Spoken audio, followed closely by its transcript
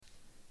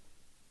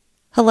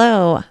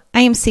Hello, I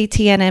am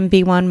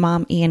CTNNB1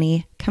 Mom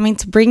Annie, coming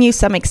to bring you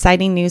some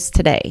exciting news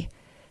today.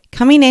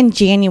 Coming in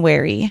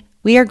January,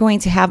 we are going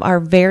to have our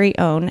very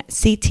own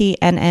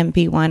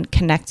CTNNB1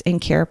 Connect and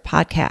Cure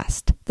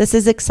podcast. This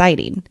is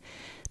exciting.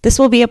 This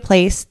will be a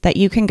place that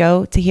you can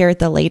go to hear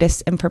the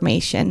latest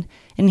information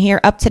and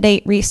hear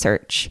up-to-date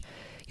research.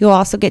 You'll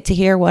also get to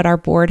hear what our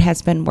board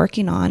has been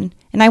working on,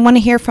 and I want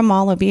to hear from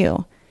all of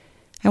you.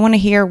 I want to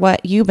hear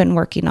what you've been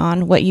working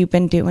on, what you've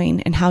been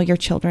doing, and how your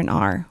children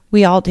are.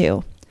 We all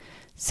do.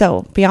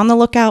 So be on the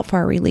lookout for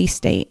our release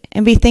date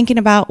and be thinking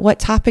about what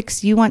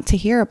topics you want to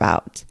hear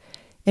about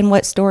and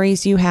what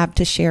stories you have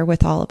to share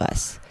with all of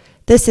us.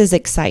 This is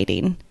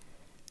exciting.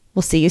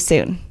 We'll see you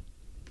soon.